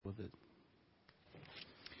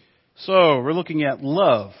So, we're looking at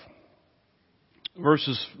love.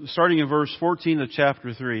 Starting in verse 14 of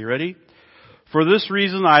chapter 3. Ready? For this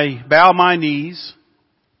reason I bow my knees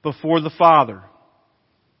before the Father,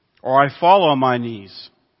 or I fall on my knees,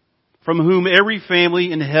 from whom every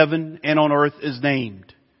family in heaven and on earth is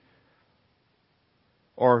named.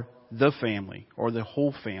 Or the family, or the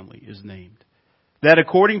whole family is named. That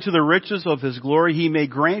according to the riches of His glory He may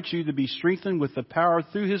grant you to be strengthened with the power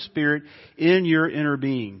through His Spirit in your inner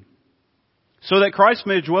being. So that Christ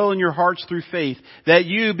may dwell in your hearts through faith, that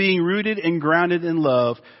you, being rooted and grounded in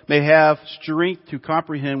love, may have strength to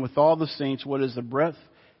comprehend with all the saints what is the breadth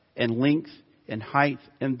and length and height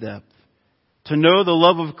and depth. To know the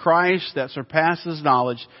love of Christ that surpasses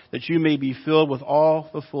knowledge, that you may be filled with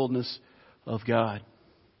all the fullness of God.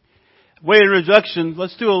 Way of introduction,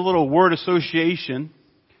 let's do a little word association.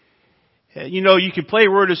 You know, you can play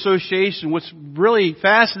word association. What's really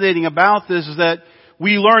fascinating about this is that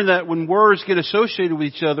we learn that when words get associated with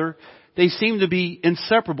each other, they seem to be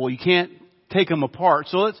inseparable. You can't take them apart.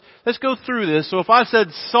 So let's go through this. So if I said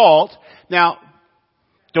salt, now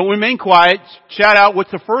don't remain quiet. Shout out what's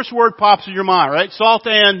the first word pops in your mind, right? Salt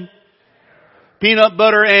and peanut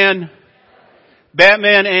butter and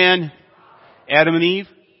Batman and Adam and Eve.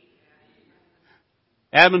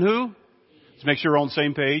 Adam and who? Let's make sure we're on the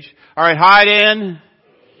same page. All right, hide and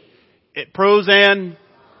pros and.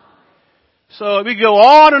 So we go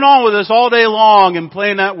on and on with this all day long and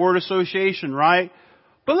playing that word association, right?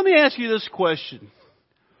 But let me ask you this question.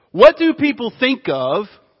 What do people think of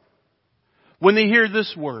when they hear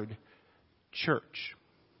this word? Church.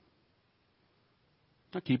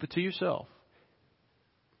 Now keep it to yourself.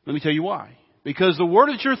 Let me tell you why. Because the word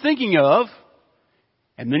that you're thinking of,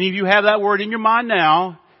 and many of you have that word in your mind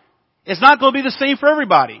now, it's not going to be the same for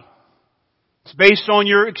everybody. It's based on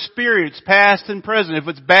your experience, past and present, if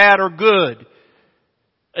it's bad or good,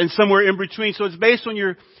 and somewhere in between. So it's based on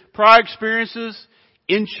your prior experiences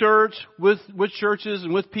in church, with churches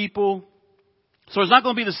and with people. So it's not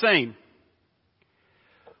going to be the same.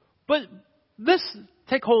 But let's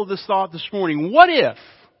take hold of this thought this morning. What if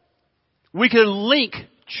we could link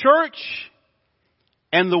church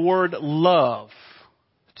and the word love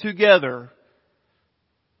together,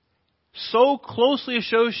 so closely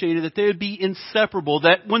associated that they would be inseparable,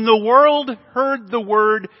 that when the world heard the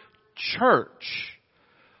word church,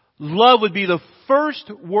 love would be the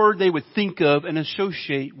first word they would think of and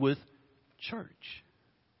associate with church.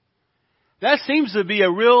 That seems to be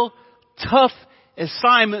a real tough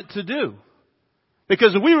assignment to do.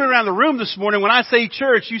 Because if we were around the room this morning, when I say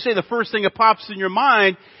church, you say the first thing that pops in your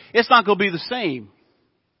mind, it's not going to be the same.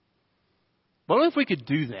 But what if we could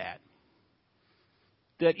do that?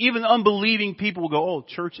 That even unbelieving people will go, oh,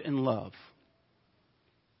 church and love.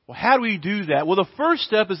 Well, how do we do that? Well, the first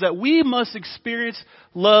step is that we must experience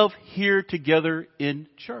love here together in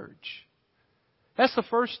church. That's the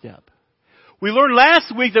first step. We learned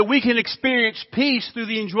last week that we can experience peace through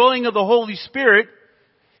the indwelling of the Holy Spirit,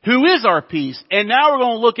 who is our peace. And now we're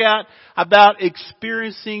going to look at about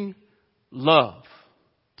experiencing love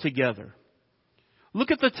together.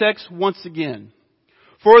 Look at the text once again.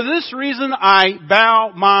 For this reason I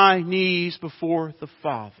bow my knees before the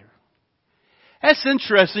Father. That's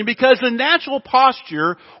interesting because the natural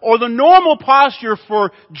posture or the normal posture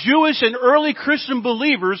for Jewish and early Christian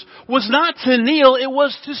believers was not to kneel, it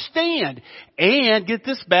was to stand. And, get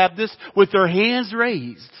this, Baptist, with their hands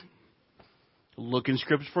raised. Look in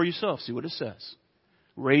Scripture for yourself, see what it says.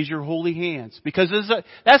 Raise your holy hands. Because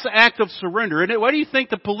that's an act of surrender. And why do you think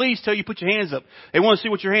the police tell you put your hands up? They want to see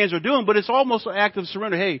what your hands are doing, but it's almost an act of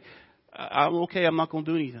surrender. Hey, I'm okay, I'm not going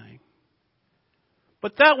to do anything.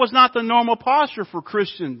 But that was not the normal posture for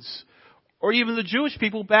Christians or even the Jewish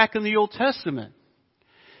people back in the Old Testament.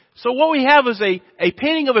 So what we have is a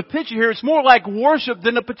painting of a picture here. It's more like worship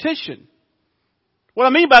than a petition. What I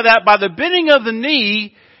mean by that, by the bending of the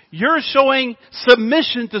knee, you're showing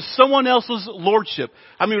submission to someone else's lordship.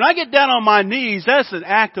 I mean, when I get down on my knees, that's an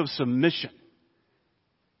act of submission.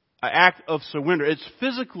 An act of surrender.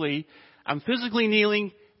 I'm physically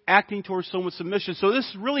kneeling, acting towards someone's submission. So this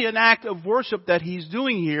is really an act of worship that he's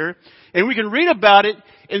doing here. And we can read about it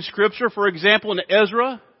in Scripture. For example, in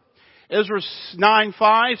Ezra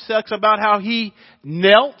 9:5 talks about how he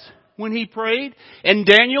knelt when he prayed. And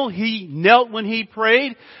Daniel, he knelt when he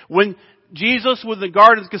prayed. When Jesus was in the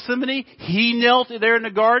Garden of Gethsemane, he knelt there in the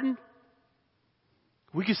garden.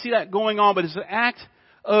 We can see that going on, but it's an act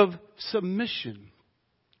of submission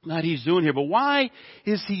that he's doing here. But why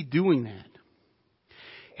is he doing that?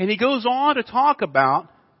 And he goes on to talk about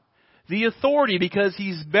the authority because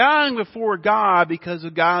he's bowing before God because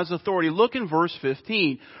of God's authority. Look in verse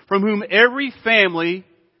 15. From whom every family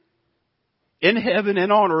in heaven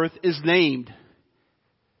and on earth is named.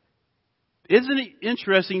 Isn't it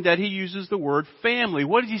interesting that he uses the word family?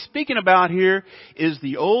 What is he speaking about here is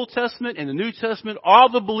the Old Testament and the New Testament, all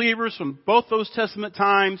the believers from both those Testament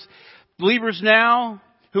times, believers now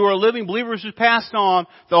who are living, believers who passed on,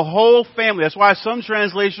 the whole family. That's why some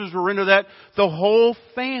translations will render that the whole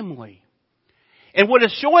family. And what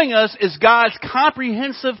it's showing us is God's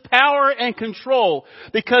comprehensive power and control.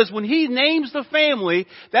 Because when He names the family,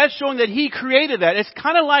 that's showing that He created that. It's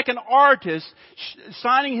kind of like an artist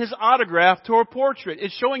signing his autograph to a portrait.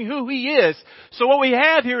 It's showing who He is. So what we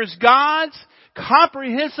have here is God's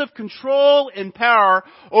comprehensive control and power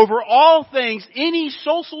over all things, any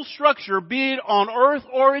social structure, be it on earth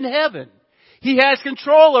or in heaven. He has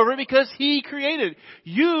control over it because He created it.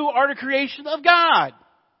 You are the creation of God.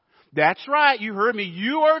 That's right, you heard me.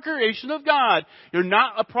 You are a creation of God. You're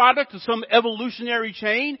not a product of some evolutionary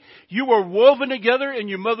chain. You were woven together in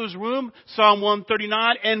your mother's womb, Psalm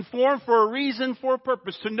 139, and formed for a reason, for a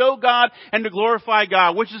purpose, to know God and to glorify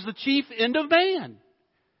God, which is the chief end of man.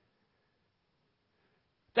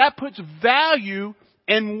 That puts value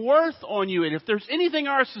and worth on you. And if there's anything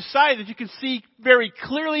in our society that you can see very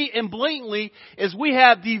clearly and blatantly, is we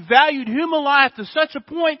have devalued human life to such a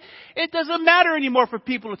point, it doesn't matter anymore for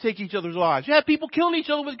people to take each other's lives. You have people killing each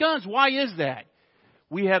other with guns. Why is that?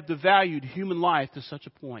 We have devalued human life to such a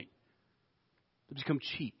point. It's become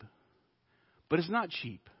cheap. But it's not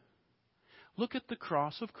cheap. Look at the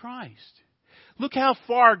cross of Christ. Look how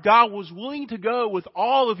far God was willing to go with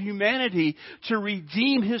all of humanity to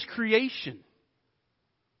redeem His creation.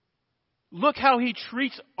 Look how He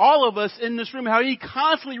treats all of us in this room, how He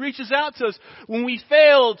constantly reaches out to us. When we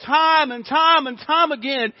fail time and time and time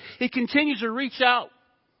again, He continues to reach out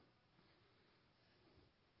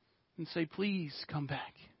and say, please come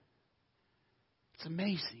back. It's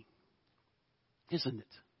amazing, isn't it?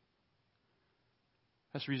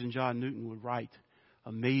 That's the reason John Newton would write,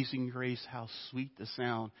 "Amazing grace, how sweet the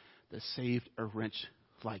sound that saved a wretch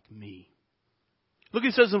like me." Look,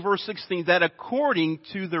 it says in verse 16, that according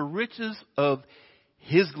to the riches of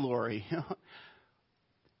His glory.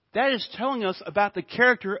 That is telling us about the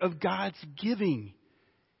character of God's giving.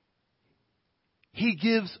 He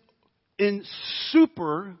gives in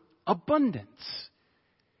super abundance.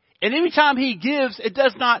 And every time He gives, it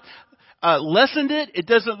does not lessen it. It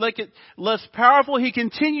doesn't make it less powerful. He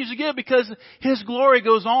continues to give because His glory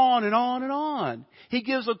goes on and on and on. He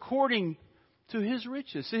gives according to His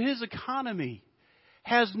riches, to His economy.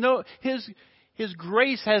 His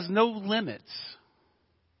grace has no limits.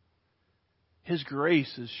 His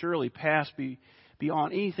grace is surely past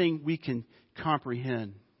beyond anything we can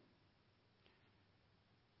comprehend.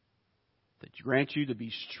 That grants you to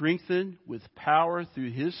be strengthened with power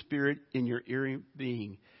through His Spirit in your inner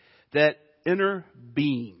being. That inner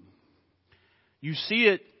being. You see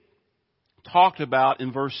it talked about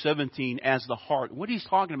in verse 17 as the heart. What he's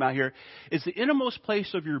talking about here is the innermost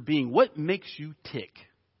place of your being. What makes you tick?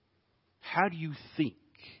 How do you think?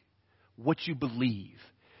 What you believe?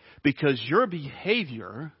 Because your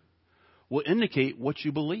behavior will indicate what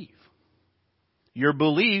you believe. Your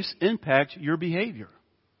beliefs impact your behavior.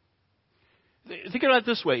 Think about it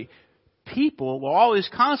this way. People will always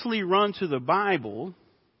constantly run to the Bible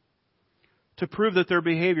to prove that their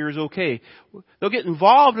behavior is okay. They'll get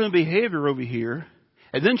involved in behavior over here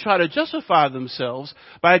and then try to justify themselves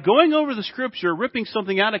by going over the Scripture, ripping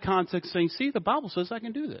something out of context, saying, see, the Bible says I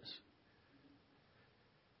can do this.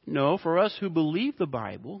 No, for us who believe the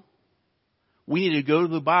Bible, we need to go to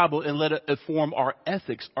the Bible and let it inform our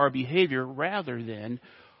ethics, our behavior, rather than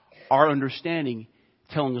our understanding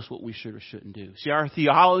telling us what we should or shouldn't do. See, our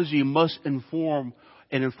theology must inform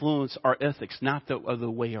and influence our ethics, not the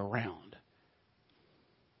other way around.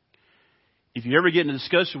 If you ever get in a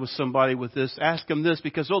discussion with somebody with this, ask them this,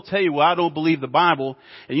 because they'll tell you, well, I don't believe the Bible.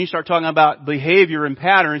 And you start talking about behavior and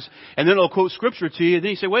patterns, and then they'll quote Scripture to you, and then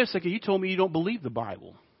you say, wait a second, you told me you don't believe the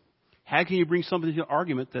Bible. How can you bring something to an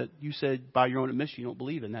argument that you said by your own admission you don't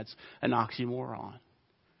believe in? That's an oxymoron.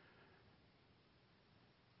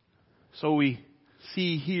 So we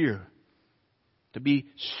see here to be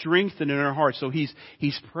strengthened in our hearts. So he's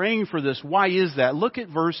praying for this. Why is that? Look at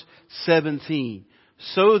verse 17.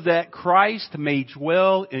 So that Christ may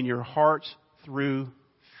dwell in your hearts through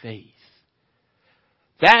faith.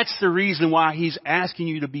 That's the reason why He's asking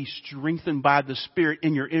you to be strengthened by the Spirit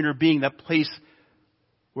in your inner being, that place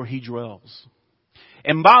where He dwells.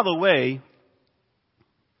 And by the way,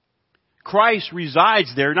 Christ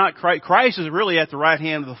resides there. Not Christ is really at the right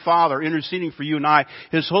hand of the Father, interceding for you and I.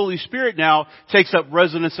 His Holy Spirit now takes up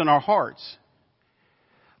residence in our hearts.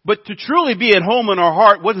 But to truly be at home in our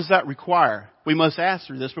heart, what does that require? We must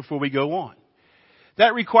answer this before we go on.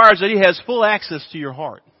 that requires that He has full access to your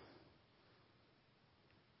heart.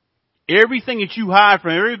 Everything that you hide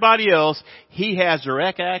from everybody else, He has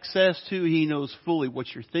direct access to. He knows fully what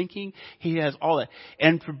you're thinking. He has all that.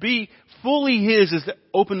 And to be fully His is to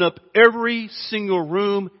open up every single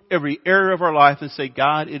room, every area of our life and say,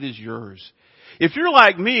 God, it is yours. If you're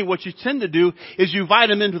like me, what you tend to do is you invite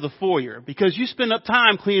Him into the foyer because you spend up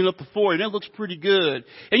time cleaning up the foyer and it looks pretty good.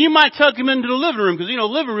 And you might tuck Him into the living room because,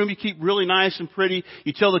 living room you keep really nice and pretty.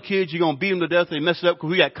 You tell the kids you're going to beat them to death. They mess it up because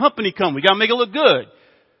we got company coming. We got to make it look good.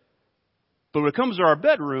 But when it comes to our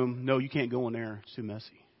bedroom, no, you can't go in there. It's too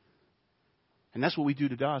messy. And that's what we do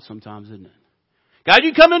to God sometimes, isn't it? God,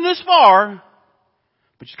 you come in this far,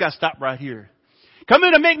 but you got to stop right here. Come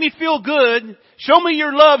in to make me feel good. Show me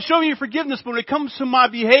your love. Show me your forgiveness. But when it comes to my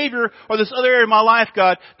behavior or this other area of my life,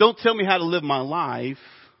 God, don't tell me how to live my life.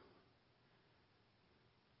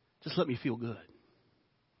 Just let me feel good.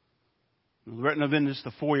 We're letting them in just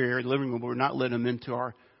the foyer area, the living room, but we're not letting them into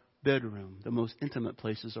our bedroom, the most intimate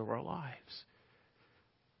places of our lives.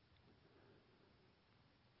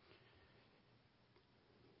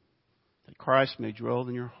 That Christ may dwell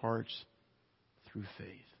in your hearts through faith.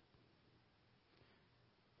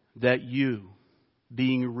 That you,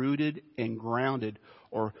 being rooted and grounded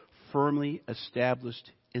or firmly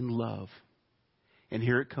established in love, and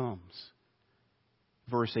here it comes,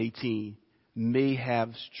 verse 18, may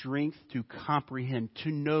have strength to comprehend,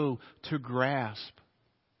 to know, to grasp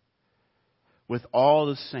with all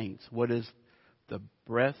the saints what is the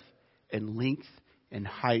breadth and length and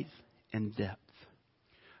height and depth.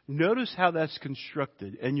 Notice how that's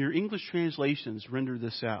constructed. And your English translations render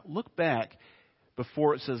this out. Look back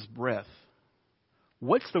before it says breadth.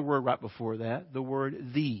 What's the word right before that? The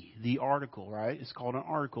word the article, right? It's called an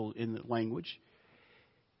article in the language.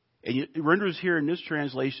 And it renders here in this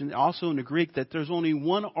translation, also in the Greek, that there's only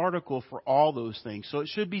one article for all those things. So it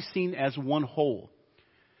should be seen as one whole.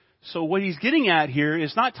 So what he's getting at here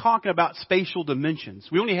is not talking about spatial dimensions.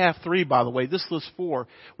 We only have 3, by the way. This lists 4.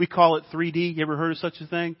 We call it 3D. You ever heard of such a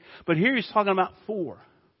thing? But here he's talking about 4.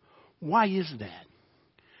 Why is that?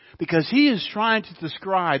 Because he is trying to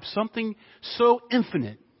describe something so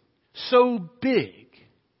infinite, so big,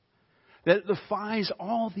 that it defies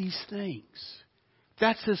all these things.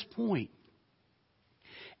 That's his point.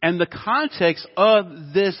 And the context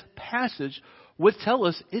of this passage would tell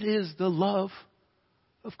us it is the love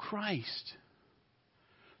of Christ.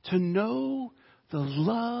 To know the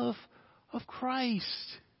love of Christ.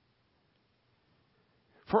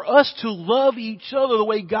 For us to love each other the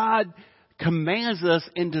way God commands us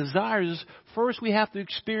and desires us, first we have to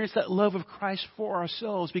experience that love of Christ for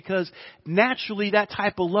ourselves, because naturally that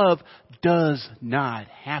type of love does not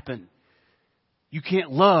happen. You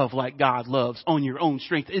can't love like God loves on your own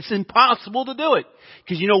strength. It's impossible to do it.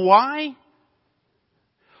 Because you know why?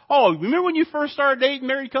 Oh, remember when you first started dating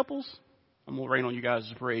married couples? I'm going to rain on you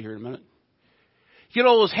guys' parade here in a minute. You get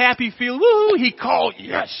all those happy feelings. Woo, he called.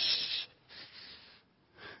 Yes.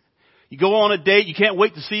 You go on a date. You can't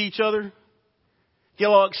wait to see each other. Get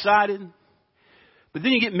all excited. But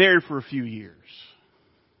then you get married for a few years.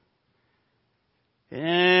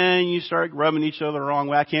 And you start rubbing each other the wrong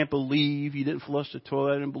way. I can't believe you didn't flush the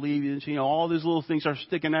toilet. I didn't believe you didn't, all these little things are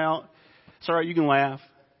sticking out. It's all right. You can laugh.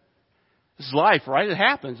 This is life, right? It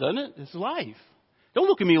happens, doesn't it? It's life. Don't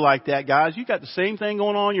look at me like that, guys. You got the same thing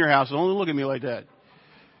going on in your house. Don't look at me like that.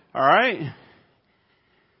 All right?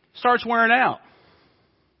 Starts wearing out.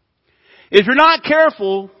 If you're not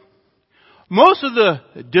careful, most of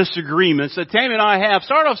the disagreements that Tammy and I have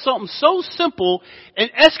start off something so simple and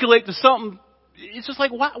escalate to something. It's just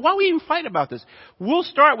like, why we even fight about this? We'll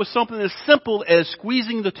start with something as simple as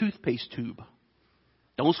squeezing the toothpaste tube.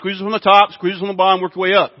 Don't squeeze it from the top, squeeze it from the bottom, work your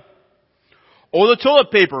way up. Or the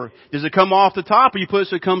toilet paper. Does it come off the top or you put it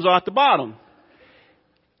so it comes off the bottom?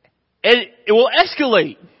 And it will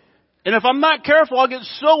escalate. And if I'm not careful, I'll get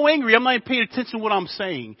so angry, I'm not even paying attention to what I'm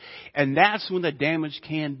saying. And that's when the damage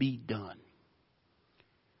can be done.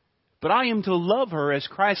 But I am to love her as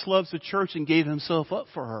Christ loves the church and gave himself up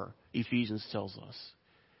for her, Ephesians tells us.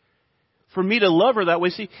 For me to love her that way,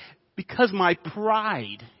 see, because my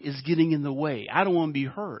pride is getting in the way. I don't want to be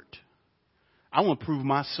hurt. I want to prove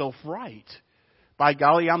myself right. By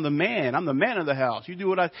golly, I'm the man. I'm the man of the house. You do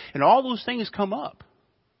what and all those things come up.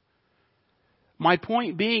 My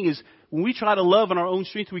point being is when we try to love in our own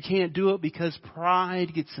strength, we can't do it because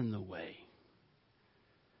pride gets in the way.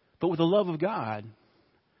 But with the love of God,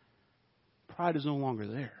 pride is no longer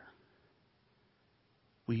there.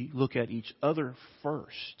 We look at each other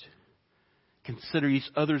first. Consider each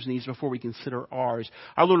other's needs before we consider ours.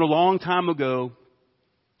 I learned a long time ago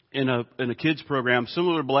in a kids program,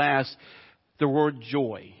 similar to Blast, The word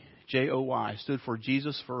joy, J-O-Y, stood for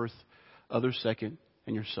Jesus first, others second,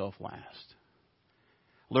 and yourself last.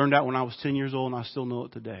 Learned that when I was 10 years old, and I still know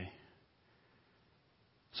it today.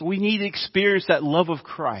 So we need to experience that love of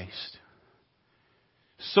Christ.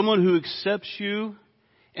 Someone who accepts you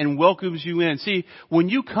and welcomes you in. See, when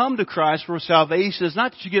you come to Christ for salvation, it's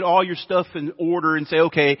not that you get all your stuff in order and say,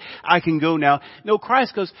 okay, I can go now. No,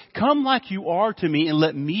 Christ goes, come like you are to me and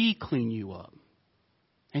let me clean you up.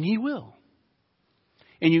 And He will.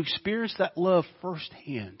 And you experience that love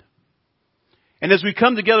firsthand. And as we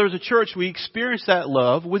come together as a church, we experience that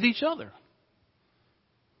love with each other.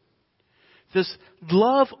 This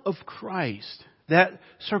love of Christ that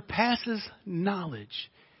surpasses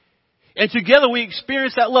knowledge. And together we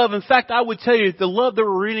experience that love. In fact, I would tell you, the love that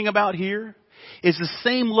we're reading about here is the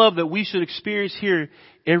same love that we should experience here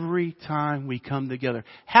every time we come together.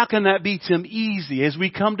 How can that be, Tim? Easy. As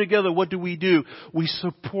we come together, what do? We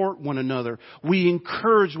support one another. We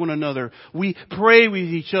encourage one another. We pray with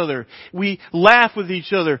each other. We laugh with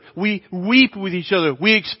each other. We weep with each other.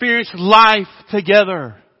 We experience life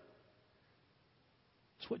together.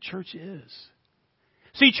 That's what church is.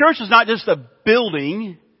 See, church is not just a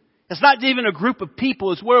building. It's not even a group of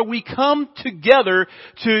people. It's where we come together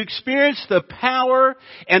to experience the power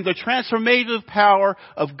and the transformative power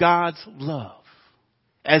of God's love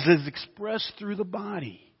as is expressed through the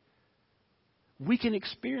body. We can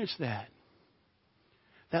experience that.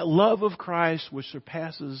 That love of Christ which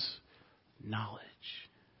surpasses knowledge.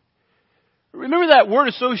 Remember that word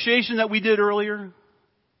association that we did earlier?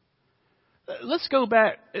 Let's go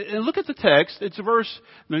back and look at the text. It's a verse.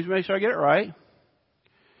 Let me make sure I get it right.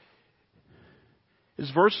 It's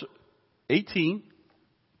verse 18.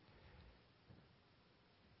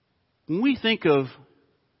 When we think of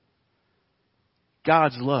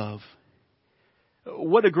God's love,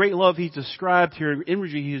 what a great love He's described here,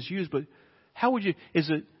 imagery He has used, but how would you, is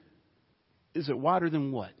it wider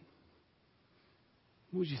than what?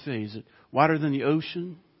 What would you say? Is it wider than the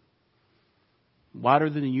ocean? Wider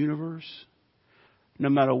than the universe? No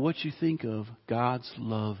matter what you think of, God's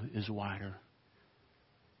love is wider.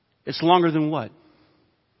 It's longer than what?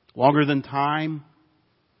 Longer than time?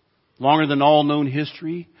 Longer than all known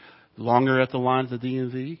history? Longer at the line of the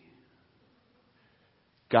DMV?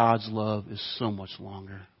 God's love is so much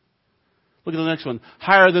longer. Look at the next one.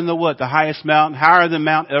 Higher than the what? The highest mountain? Higher than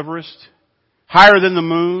Mount Everest? Higher than the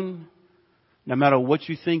moon? No matter what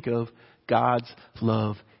you think of, God's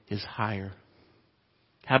love is higher.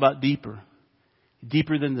 How about deeper?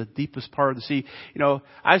 Deeper than the deepest part of the sea. You know,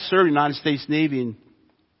 I served in the United States Navy, and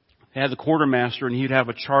they had the quartermaster, and he'd have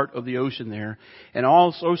a chart of the ocean there. And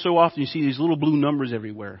also, so often you see these little blue numbers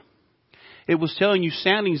everywhere. It was telling you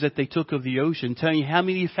soundings that they took of the ocean, telling you how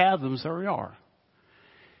many fathoms there are.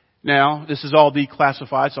 Now, this is all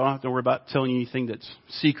declassified, so I don't have to worry about telling you anything that's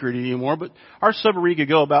secret anymore. But our submarine could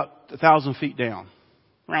go about 1,000 feet down.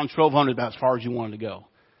 Around 1,200, about as far as you wanted to go.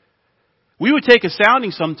 We would take a sounding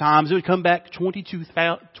sometimes. It would come back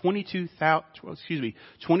 22,000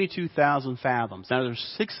 fathoms. Now,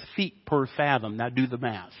 there's 6 feet per fathom. Now, do the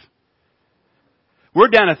math. We're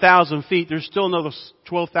down 1,000 feet. There's still another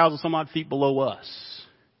 12,000 some odd feet below us.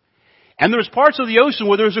 And there's parts of the ocean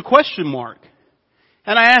where there's a question mark.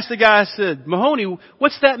 And I asked the guy, I said, Mahoney,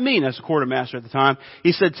 what's that mean? That's the quartermaster at the time.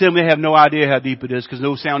 He said, Tim, they have no idea how deep it is because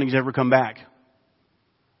no soundings ever come back.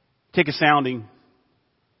 Take a sounding.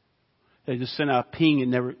 They just send out a ping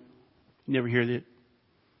and never hear it.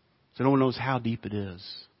 So no one knows how deep it is.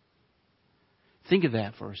 Think of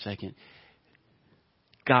that for a second.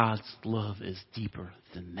 God's love is deeper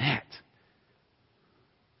than that.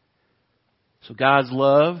 So God's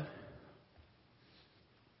love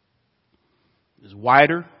is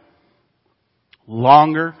wider,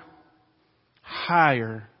 longer,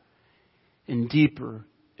 higher, and deeper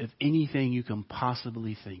of anything you can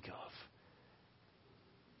possibly think of.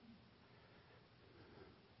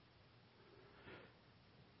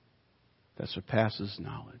 That surpasses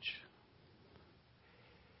knowledge.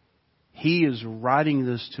 He is writing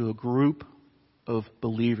this to a group of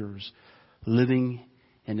believers living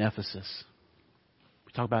in Ephesus.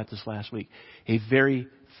 We talked about this last week. A very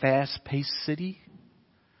fast-paced city.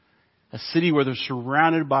 A city where they're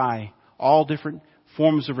surrounded by all different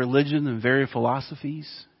forms of religion and various philosophies.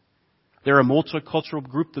 They're a multicultural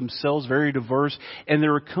group themselves, very diverse. And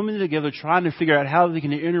they're coming together trying to figure out how they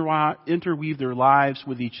can interweave their lives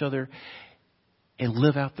with each other and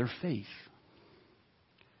live out their faith.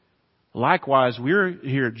 Likewise, we're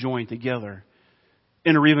here joined together,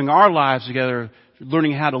 interweaving our lives together,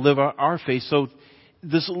 learning how to live our faith. So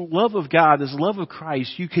this love of God, this love of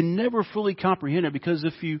Christ, you can never fully comprehend it, because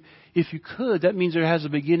if you could, that means there has a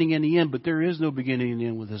beginning and an end, but there is no beginning and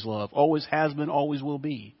end with His love. Always has been, always will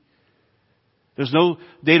be. There's no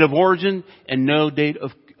date of origin and no date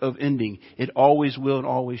of ending. It always will and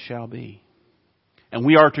always shall be. And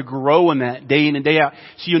we are to grow in that day in and day out.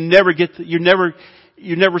 So you never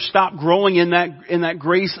stop growing in that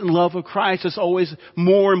grace and love of Christ. It's always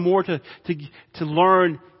more and more to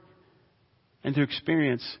learn and to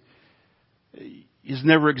experience. Is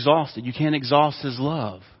never exhausted. You can't exhaust His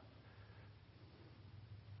love.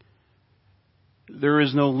 There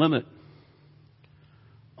is no limit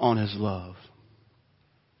on His love.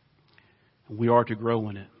 We are to grow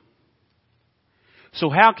in it. So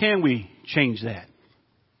how can we change that?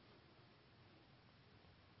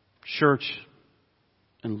 Church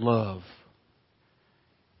and love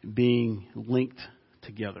being linked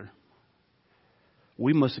together.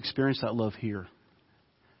 We must experience that love here.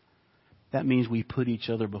 That means we put each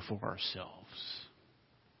other before ourselves.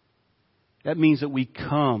 That means that we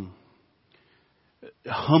come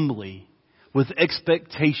humbly with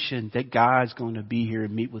expectation that God's going to be here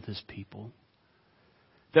and meet with His people.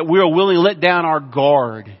 That we are willing to let down our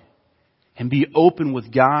guard and be open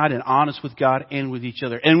with God and honest with God and with each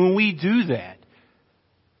other. And when we do that,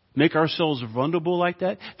 make ourselves vulnerable like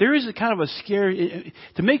that, there is a kind of a scary,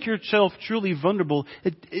 to make yourself truly vulnerable,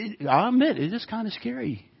 I'll admit, it is kind of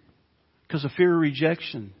scary. Because of fear of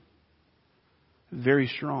rejection. Very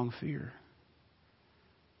strong fear.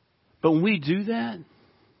 But when we do that,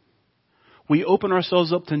 we open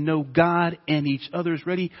ourselves up to know God and each other's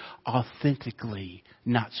ready authentically,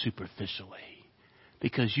 not superficially.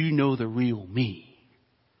 Because you know the real me.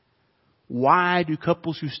 Why do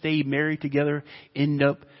couples who stay married together end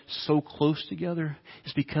up so close together?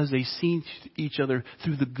 It's because they've seen each other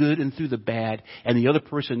through the good and through the bad. And the other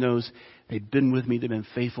person knows they've been with me, they've been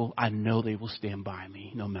faithful. I know they will stand by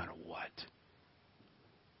me no matter what.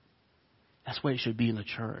 That's the way it should be in the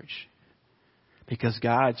church. Because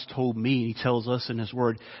God's told me, He tells us in His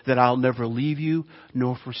Word, that I'll never leave you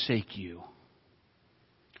nor forsake you.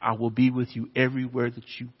 I will be with you everywhere that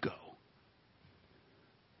you go.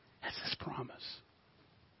 That's His promise.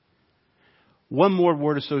 One more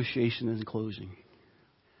word association in closing.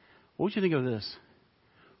 What would you think of this?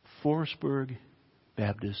 Forestburg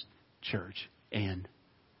Baptist Church. And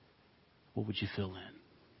what would you fill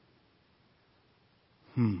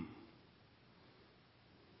in?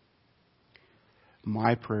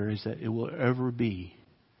 My prayer is that it will ever be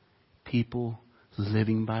people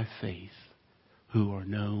living by faith who are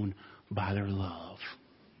known by their love.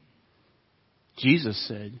 Jesus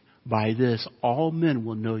said, by this all men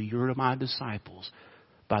will know you're my disciples,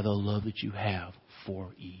 by the love that you have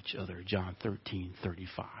for each other. John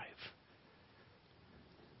 13:35.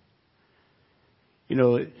 You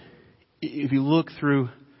know, if you look through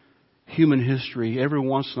human history, every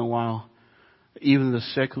once in a while, even the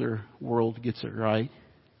secular world gets it right.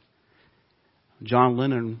 John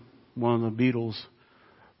Lennon, one of the Beatles,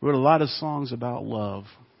 wrote a lot of songs about love.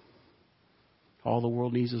 All the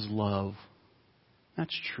world needs is love.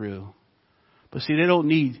 That's true. But see, they don't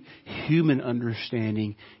need human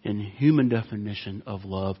understanding and human definition of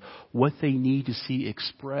love. What they need to see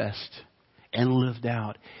expressed and lived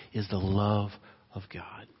out is the love of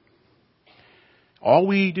God. All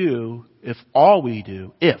we do is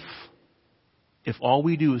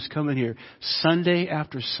come in here Sunday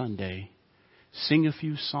after Sunday, sing a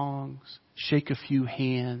few songs, shake a few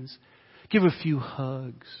hands, give a few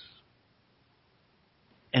hugs,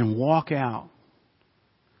 and walk out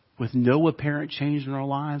with no apparent change in our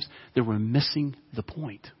lives, then we're missing the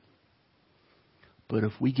point. But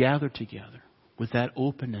if we gather together with that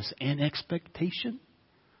openness and expectation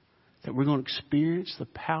that we're going to experience the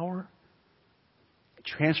power,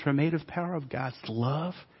 transformative power of God's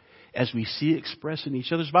love as we see it expressed in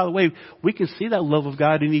each other. By the way, we can see that love of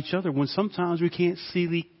God in each other when sometimes we can't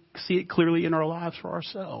see it clearly in our lives for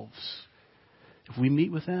ourselves. If we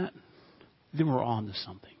meet with that, then we're on to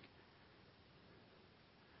something.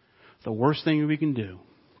 The worst thing we can do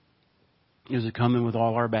is to come in with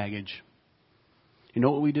all our baggage. You know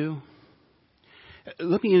what we do?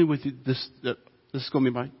 Let me end with this. This is going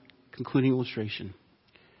to be my concluding illustration.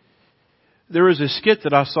 There was a skit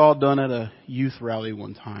that I saw done at a youth rally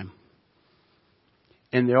one time.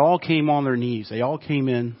 And they all came on their knees. They all came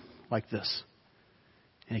in like this.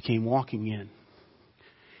 And they came walking in.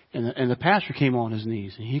 And the pastor came on his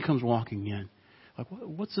knees. And he comes walking in. Like,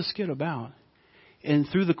 what's the skit about? And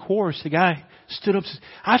through the chorus, the guy stood up and said,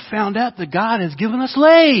 I found out that God has given us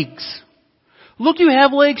legs. Look, you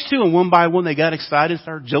have legs too. And one by one they got excited,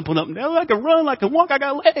 started jumping up and down. I can run, I can walk, I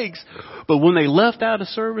got legs. But when they left out of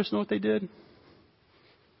service, know what they did?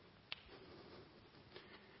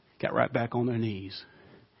 Got right back on their knees.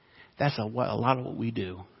 That's a lot of what we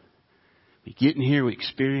do. We get in here, we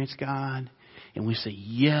experience God, and we say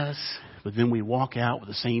yes, but then we walk out with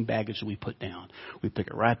the same baggage that we put down. We pick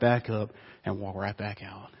it right back up and walk right back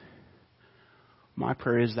out. My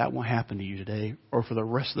prayer is that won't happen to you today or for the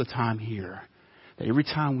rest of the time here. That every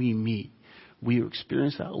time we meet, we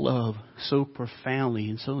experience that love so profoundly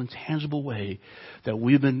in so intangible way that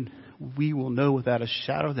we will know without a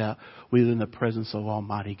shadow of doubt we're in the presence of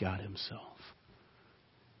Almighty God Himself.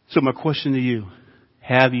 So my question to you,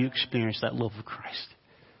 have you experienced that love of Christ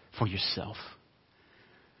for yourself?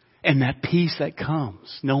 And that peace that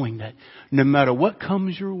comes, knowing that no matter what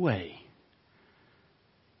comes your way,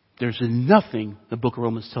 there's nothing, the book of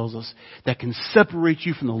Romans tells us, that can separate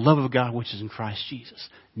you from the love of God which is in Christ Jesus.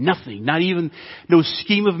 Nothing, not even no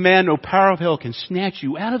scheme of man, no power of hell can snatch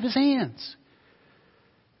you out of His hands.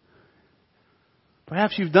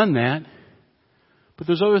 Perhaps you've done that, but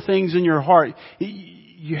there's other things in your heart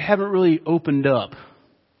you haven't really opened up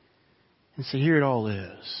and say, here it all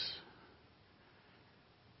is.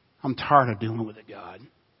 I'm tired of dealing with it, God.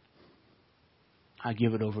 I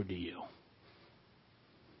give it over to you.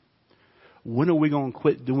 When are we going to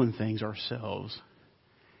quit doing things ourselves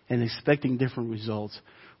and expecting different results?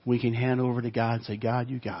 We can hand over to God and say, God,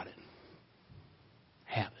 you got it.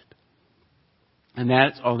 Have it. And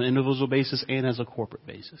that's on an individual basis and as a corporate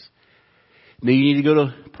basis. Maybe you need to go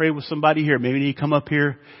to pray with somebody here. Maybe you need to come up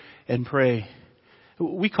here and pray.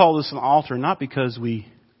 We call this an altar not because we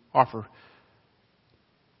offer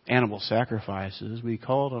animal sacrifices. We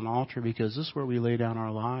call it an altar because this is where we lay down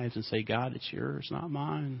our lives and say, God, it's yours, not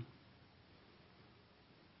mine.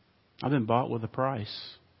 I've been bought with a price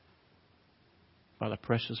by the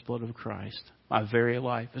precious blood of Christ. My very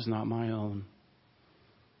life is not my own.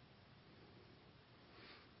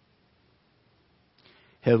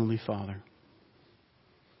 Heavenly Father,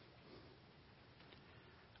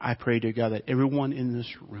 I pray, dear God, that everyone in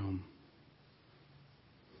this room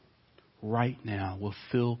right now will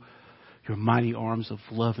feel your mighty arms of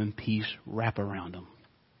love and peace wrap around them.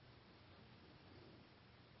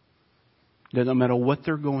 That no matter what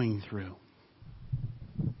they're going through,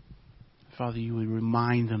 Father, you would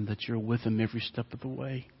remind them that you're with them every step of the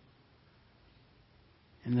way.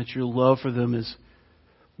 And that your love for them is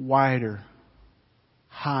wider,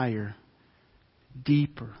 higher,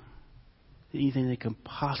 deeper than anything they can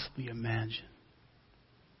possibly imagine.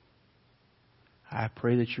 I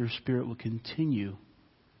pray that your Spirit will continue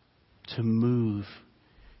to move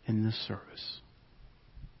in this service.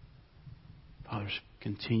 Father,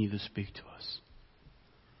 continue to speak to us.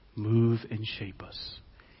 Move and shape us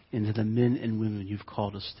into the men and women you've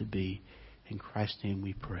called us to be. In Christ's name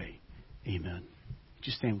we pray. Amen.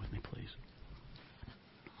 Just stand with me, please.